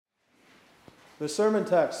The sermon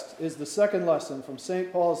text is the second lesson from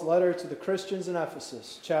St. Paul's letter to the Christians in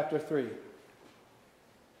Ephesus, chapter 3.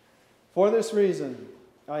 For this reason,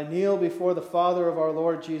 I kneel before the Father of our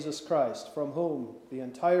Lord Jesus Christ, from whom the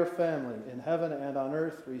entire family in heaven and on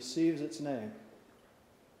earth receives its name.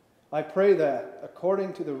 I pray that,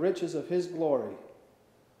 according to the riches of his glory,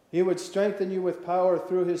 he would strengthen you with power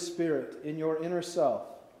through his Spirit in your inner self,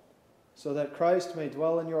 so that Christ may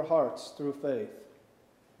dwell in your hearts through faith.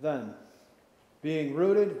 Then, being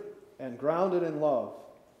rooted and grounded in love,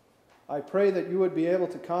 I pray that you would be able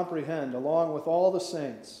to comprehend, along with all the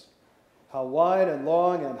saints, how wide and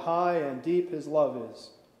long and high and deep his love is,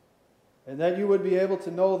 and that you would be able to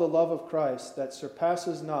know the love of Christ that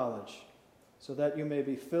surpasses knowledge, so that you may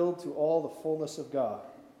be filled to all the fullness of God.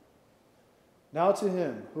 Now to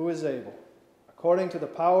him who is able, according to the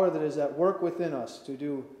power that is at work within us, to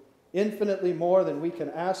do infinitely more than we can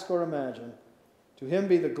ask or imagine, to him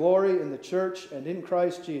be the glory in the church and in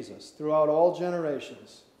Christ Jesus throughout all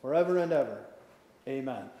generations, forever and ever.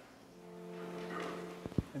 Amen.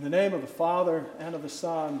 In the name of the Father, and of the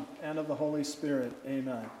Son, and of the Holy Spirit.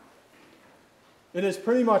 Amen. It is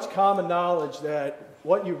pretty much common knowledge that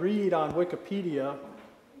what you read on Wikipedia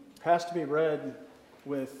has to be read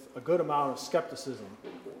with a good amount of skepticism.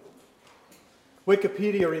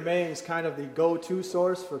 Wikipedia remains kind of the go-to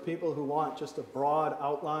source for people who want just a broad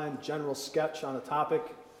outline, general sketch on a topic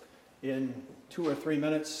in 2 or 3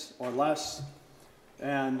 minutes or less.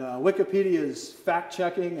 And Wikipedia's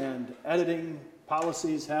fact-checking and editing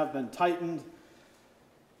policies have been tightened,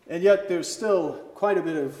 and yet there's still quite a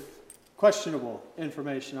bit of questionable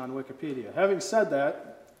information on Wikipedia. Having said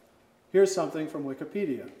that, here's something from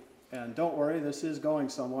Wikipedia. And don't worry, this is going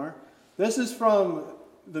somewhere. This is from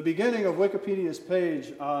the beginning of Wikipedia's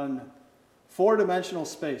page on four-dimensional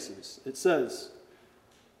spaces. It says,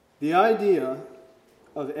 the idea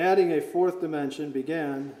of adding a fourth dimension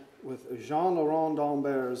began with Jean-Laurent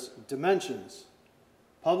D'Alembert' Dimensions,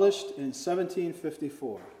 published in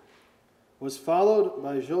 1754, was followed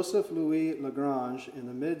by Joseph-Louis Lagrange in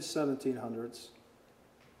the mid-1700s,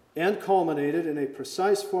 and culminated in a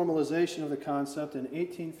precise formalization of the concept in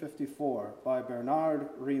 1854 by Bernard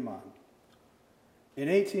Riemann. In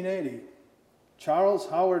 1880, Charles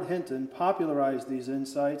Howard Hinton popularized these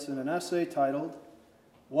insights in an essay titled,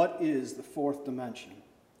 What is the Fourth Dimension?,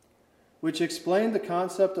 which explained the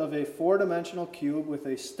concept of a four-dimensional cube with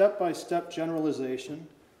a step-by-step generalization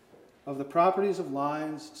of the properties of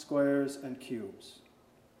lines, squares, and cubes.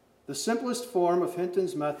 The simplest form of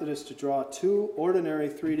Hinton's method is to draw two ordinary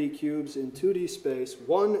 3D cubes in 2D space,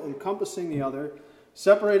 one encompassing the other,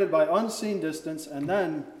 separated by unseen distance, and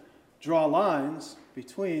then draw lines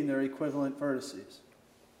between their equivalent vertices.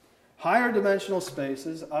 Higher dimensional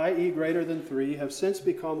spaces, i.e. greater than 3, have since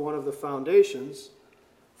become one of the foundations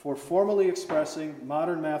for formally expressing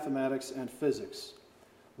modern mathematics and physics.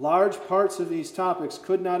 Large parts of these topics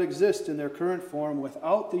could not exist in their current form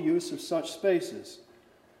without the use of such spaces.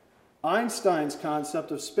 Einstein's concept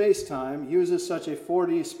of space-time uses such a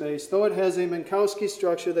 4D space, though it has a Minkowski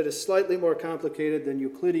structure that is slightly more complicated than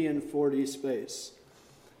Euclidean 4D space.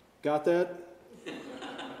 Got that?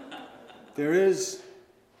 There is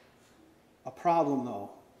a problem,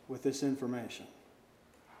 though, with this information.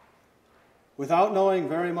 Without knowing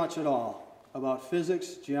very much at all about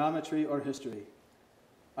physics, geometry, or history,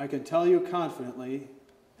 I can tell you confidently,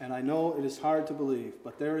 and I know it is hard to believe,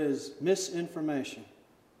 but there is misinformation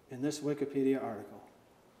in this Wikipedia article.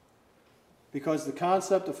 Because the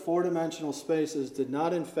concept of four-dimensional spaces did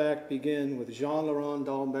not in fact begin with Jean-Laurent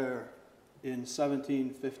D'Alembert in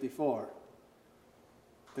 1754.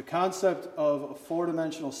 The concept of a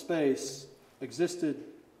four-dimensional space existed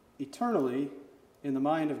eternally in the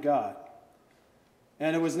mind of God.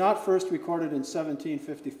 And it was not first recorded in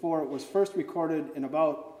 1754. It was first recorded in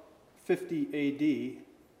about 50 A.D.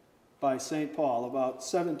 by St. Paul, about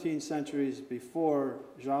 17 centuries before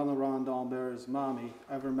Jean-Laurent D'Alembert's mommy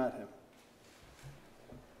ever met him.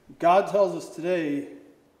 God tells us today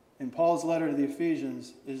in Paul's letter to the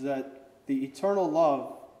Ephesians is that the eternal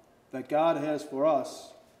love that God has for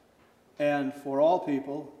us and for all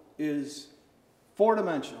people is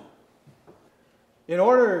four-dimensional. In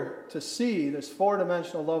order to see this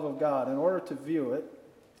four-dimensional love of God, in order to view it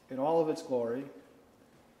in all of its glory,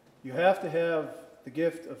 you have to have the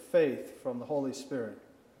gift of faith from the Holy Spirit.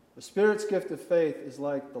 The Spirit's gift of faith is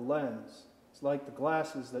like the lens. It's like the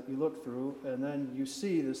glasses that you look through, and then you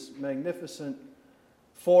see this magnificent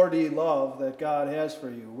 4D love that God has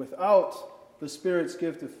for you. Without the Spirit's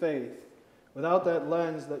gift of faith, without that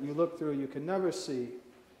lens that you look through, you can never see.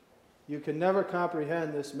 You can never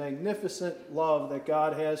comprehend this magnificent love that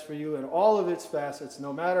God has for you in all of its facets,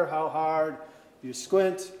 no matter how hard You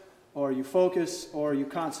squint, or you focus, or you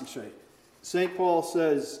concentrate. St. Paul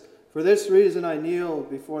says, "For this reason I kneel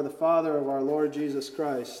before the Father of our Lord Jesus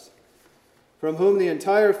Christ, from whom the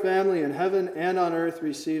entire family in heaven and on earth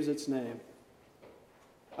receives its name.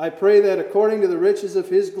 I pray that according to the riches of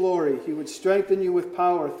his glory, he would strengthen you with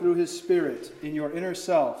power through his Spirit in your inner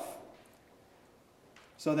self,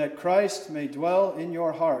 so that Christ may dwell in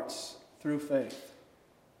your hearts through faith."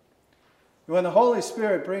 When the Holy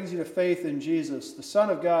Spirit brings you to faith in Jesus, the Son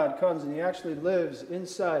of God comes and he actually lives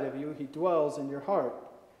inside of you. He dwells in your heart.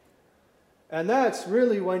 And that's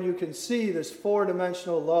really when you can see this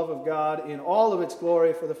four-dimensional love of God in all of its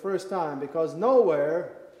glory for the first time, because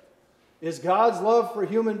nowhere is God's love for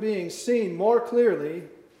human beings seen more clearly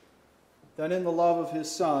than in the love of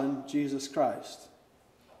his Son, Jesus Christ,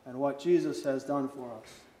 and what Jesus has done for us.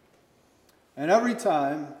 And every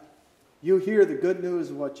time you hear the good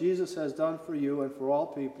news of what Jesus has done for you and for all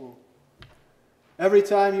people, every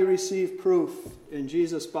time you receive proof in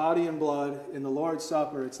Jesus' body and blood in the Lord's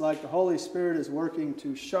Supper, it's like the Holy Spirit is working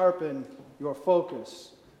to sharpen your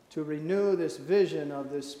focus, to renew this vision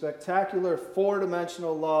of this spectacular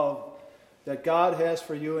four-dimensional love that God has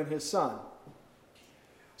for you and his Son.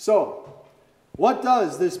 So, what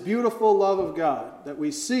does this beautiful love of God that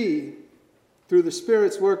we see through the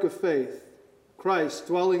Spirit's work of faith, Christ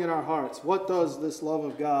dwelling in our hearts, what does this love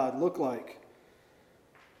of God look like?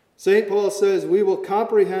 St. Paul says, "We will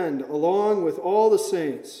comprehend along with all the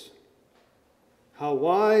saints how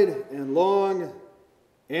wide and long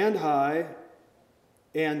and high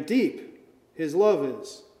and deep his love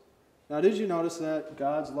is." Now, did you notice that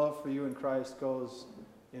God's love for you in Christ goes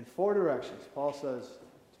in four directions? Paul says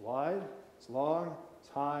it's wide, it's long, it's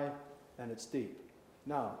high, and it's deep.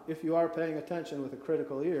 Now, if you are paying attention with a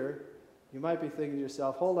critical ear, you might be thinking to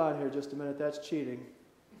yourself, hold on here just a minute, that's cheating.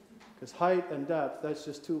 Because height and depth, that's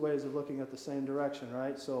just two ways of looking at the same direction,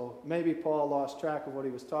 right? So maybe Paul lost track of what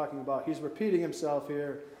he was talking about. He's repeating himself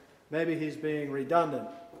here. Maybe he's being redundant.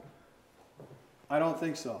 I don't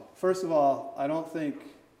think so. First of all, I don't think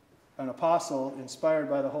an apostle inspired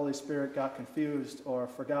by the Holy Spirit got confused or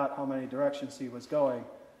forgot how many directions he was going.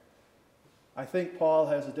 I think Paul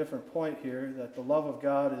has a different point here, that the love of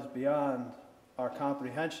God is beyond our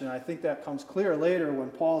comprehension. I think that comes clear later when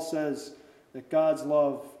Paul says that God's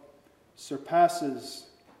love surpasses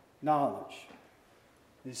knowledge.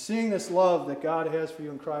 Seeing this love that God has for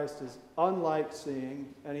you in Christ is unlike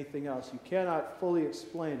seeing anything else. You cannot fully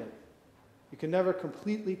explain it. You can never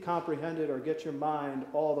completely comprehend it or get your mind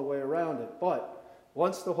all the way around it. But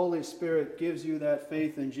once the Holy Spirit gives you that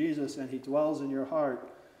faith in Jesus and he dwells in your heart,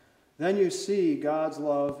 then you see God's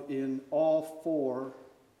love in all four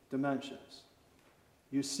dimensions.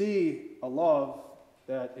 You see a love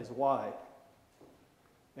that is wide.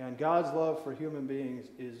 And God's love for human beings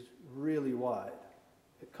is really wide.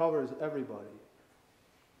 It covers everybody.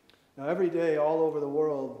 Now, every day all over the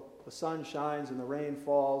world, the sun shines and the rain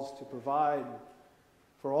falls to provide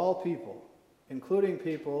for all people, including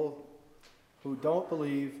people who don't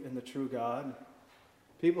believe in the true God,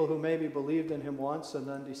 people who maybe believed in him once and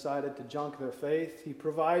then decided to junk their faith. He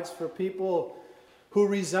provides for people who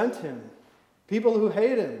resent him, people who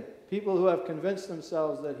hate him, people who have convinced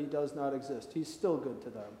themselves that he does not exist. He's still good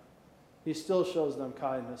to them. He still shows them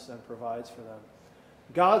kindness and provides for them.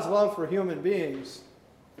 God's love for human beings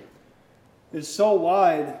is so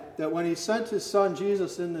wide that when he sent his Son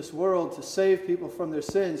Jesus in this world to save people from their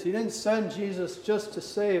sins, he didn't send Jesus just to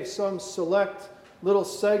save some select little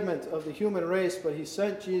segment of the human race, but he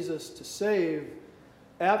sent Jesus to save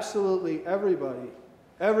absolutely everybody,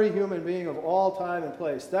 every human being of all time and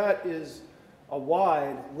place. That is a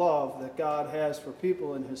wide love that God has for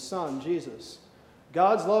people in his Son, Jesus.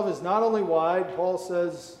 God's love is not only wide, Paul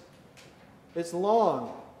says it's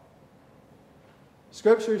long.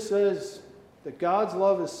 Scripture says that God's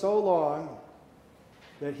love is so long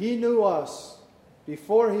that he knew us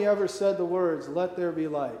before he ever said the words, "Let there be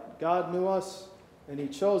light." God knew us and he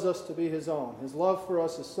chose us to be his own. His love for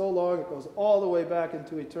us is so long it goes all the way back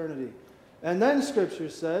into eternity. And then Scripture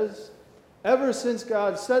says, ever since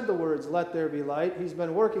God said the words, "Let there be light," he's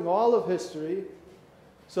been working all of history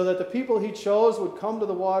so that the people he chose would come to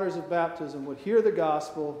the waters of baptism, would hear the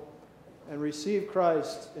gospel, and receive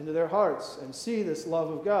Christ into their hearts and see this love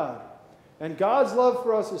of God. And God's love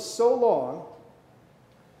for us is so long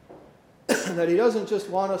that he doesn't just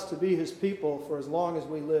want us to be his people for as long as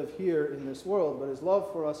we live here in this world, but his love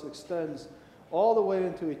for us extends all the way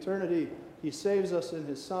into eternity. He saves us in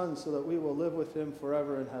his Son so that we will live with him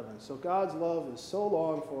forever in heaven. So God's love is so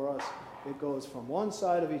long for us, it goes from one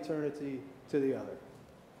side of eternity to the other.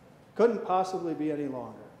 Couldn't possibly be any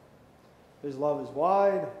longer. His love is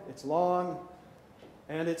wide, it's long,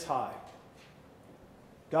 and it's high.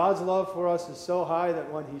 God's love for us is so high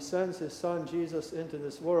that when he sends his son Jesus into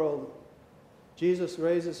this world, Jesus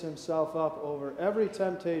raises himself up over every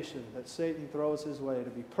temptation that Satan throws his way to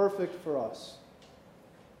be perfect for us.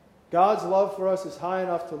 God's love for us is high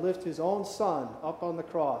enough to lift his own son up on the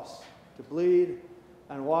cross to bleed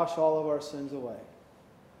and wash all of our sins away.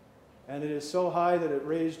 And it is so high that it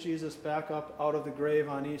raised Jesus back up out of the grave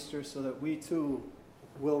on Easter so that we too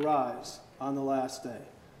will rise on the last day.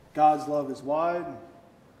 God's love is wide,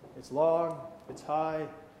 it's long, it's high,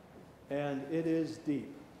 and it is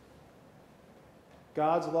deep.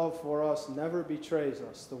 God's love for us never betrays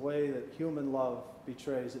us the way that human love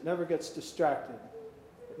betrays. It never gets distracted.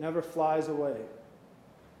 It never flies away.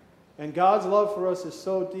 And God's love for us is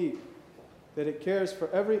so deep that it cares for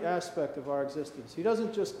every aspect of our existence. He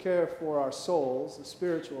doesn't just care for our souls, the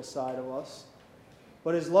spiritual side of us,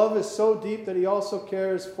 but his love is so deep that he also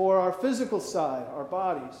cares for our physical side, our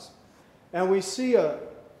bodies. And we see a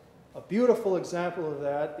beautiful example of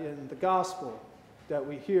that in the gospel that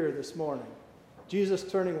we hear this morning. Jesus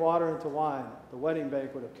turning water into wine, the wedding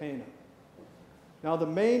banquet of Cana. Now, the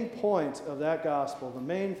main point of that gospel, the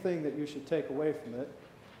main thing that you should take away from it,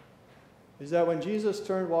 is that when Jesus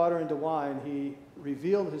turned water into wine, he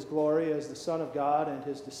revealed his glory as the Son of God, and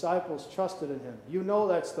his disciples trusted in him. You know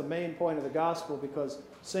that's the main point of the gospel because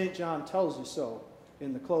St. John tells you so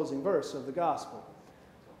in the closing verse of the gospel.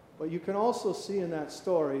 But you can also see in that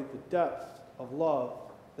story the depth of love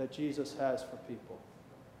that Jesus has for people.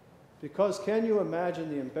 Because can you imagine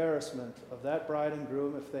the embarrassment of that bride and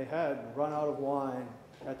groom if they had run out of wine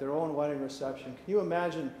at their own wedding reception? Can you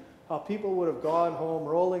imagine how people would have gone home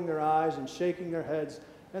rolling their eyes and shaking their heads,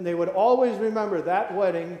 and they would always remember that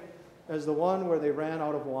wedding as the one where they ran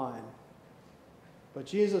out of wine? But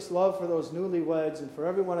Jesus' love for those newlyweds and for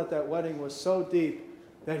everyone at that wedding was so deep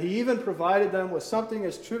that he even provided them with something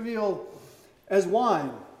as trivial as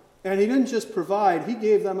wine. And he didn't just provide, he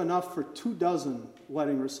gave them enough for 24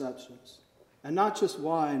 wedding receptions. And not just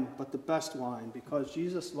wine, but the best wine, because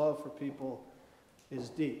Jesus' love for people is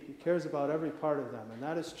deep. He cares about every part of them, and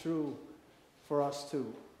that is true for us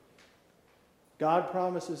too. God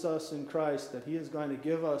promises us in Christ that he is going to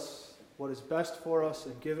give us what is best for us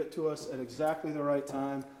and give it to us at exactly the right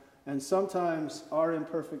time, and sometimes our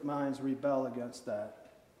imperfect minds rebel against that.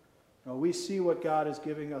 Now, we see what God is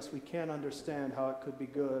giving us. We can't understand how it could be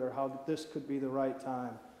good or how this could be the right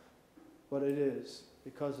time. But it is,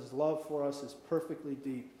 because his love for us is perfectly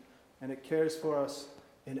deep, and it cares for us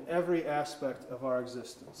in every aspect of our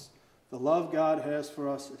existence. The love God has for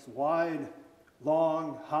us is wide,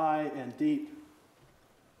 long, high, and deep.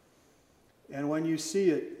 And when you see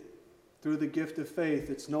it through the gift of faith,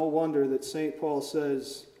 it's no wonder that St. Paul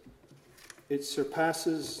says it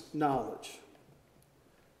surpasses knowledge.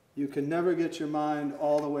 You can never get your mind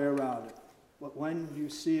all the way around it. But when you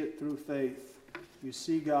see it through faith, you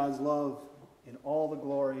see God's love in all the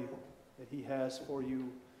glory that he has for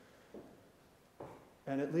you.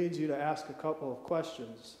 And it leads you to ask a couple of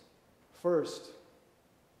questions. First,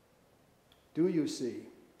 do you see?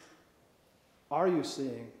 Are you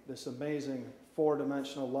seeing this amazing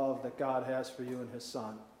four-dimensional love that God has for you and his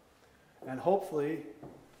Son? And hopefully,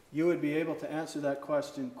 you would be able to answer that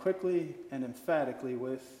question quickly and emphatically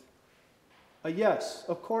with a yes.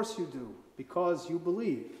 Of course you do, because you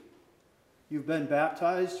believe. You've been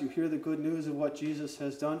baptized. You hear the good news of what Jesus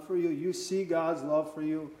has done for you. You see God's love for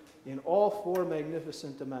you in all four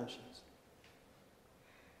magnificent dimensions.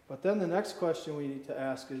 But then the next question we need to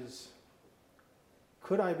ask is,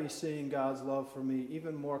 could I be seeing God's love for me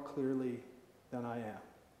even more clearly than I am?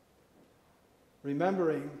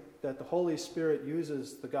 Remembering that the Holy Spirit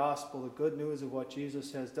uses the gospel, the good news of what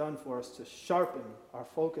Jesus has done for us, to sharpen our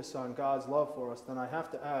focus on God's love for us, then I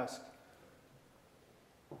have to ask,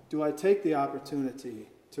 do I take the opportunity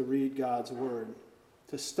to read God's word,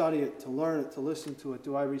 to study it, to learn it, to listen to it?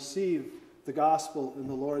 Do I receive the gospel in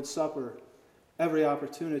the Lord's Supper every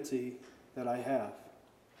opportunity that I have?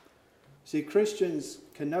 See, Christians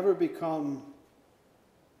can never become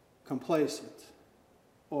complacent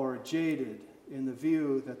or jaded in the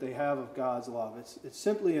view that they have of God's love. It's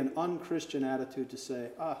simply an unchristian attitude to say,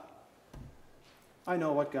 I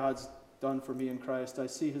know what God's done for me in Christ. I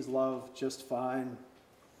see his love just fine.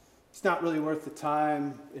 It's not really worth the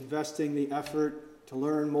time investing the effort to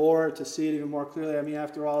learn more, to see it even more clearly. I mean,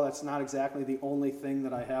 after all, that's not exactly the only thing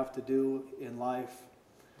that I have to do in life.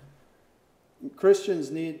 Christians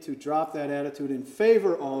need to drop that attitude in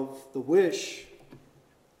favor of the wish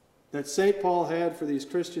that St. Paul had for these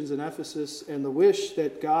Christians in Ephesus and the wish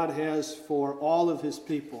that God has for all of his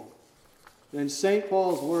people. In St.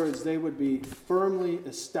 Paul's words, they would be firmly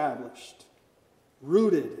established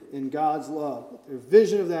rooted in God's love. Their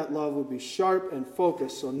vision of that love would be sharp and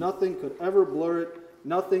focused, so nothing could ever blur it,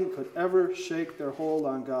 nothing could ever shake their hold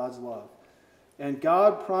on God's love. And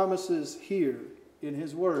God promises here in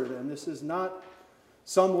His Word, and this is not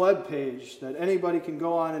some web page that anybody can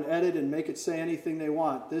go on and edit and make it say anything they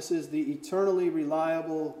want. This is the eternally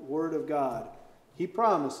reliable Word of God. He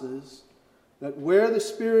promises that where the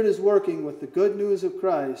Spirit is working with the good news of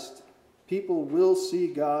Christ, people will see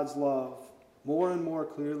God's love more and more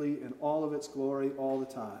clearly in all of its glory all the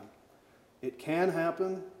time. It can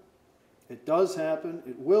happen. It does happen.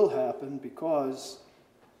 It will happen because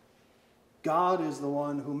God is the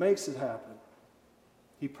one who makes it happen.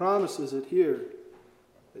 He promises it here,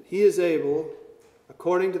 that He is able,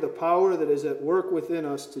 according to the power that is at work within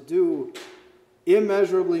us, to do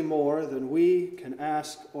immeasurably more than we can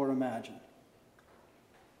ask or imagine.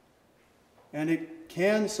 And it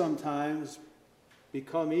can sometimes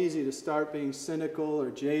become easy to start being cynical or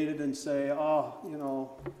jaded and say,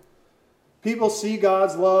 people see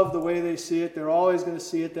God's love the way they see it. They're always going to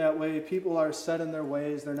see it that way. People are set in their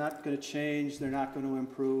ways. They're not going to change. They're not going to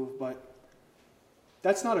improve. But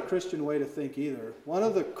that's not a Christian way to think either. One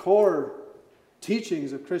of the core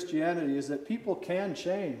teachings of Christianity is that people can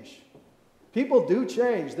change. People do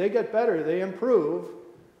change. They get better. They improve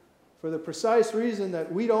for the precise reason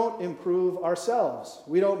that we don't improve ourselves.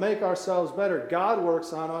 We don't make ourselves better. God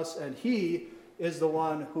works on us, and He is the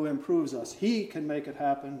one who improves us. He can make it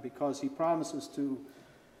happen because He promises to,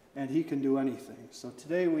 and He can do anything. So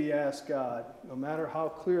today we ask God, no matter how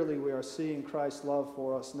clearly we are seeing Christ's love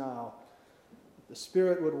for us now, the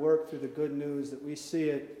Spirit would work through the good news that we see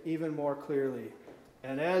it even more clearly.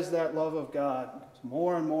 And as that love of God comes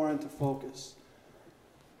more and more into focus,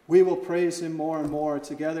 we will praise Him more and more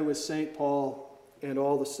together with St. Paul and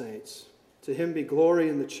all the saints. To Him be glory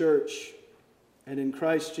in the church and in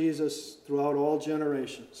Christ Jesus throughout all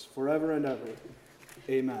generations, forever and ever.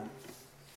 Amen.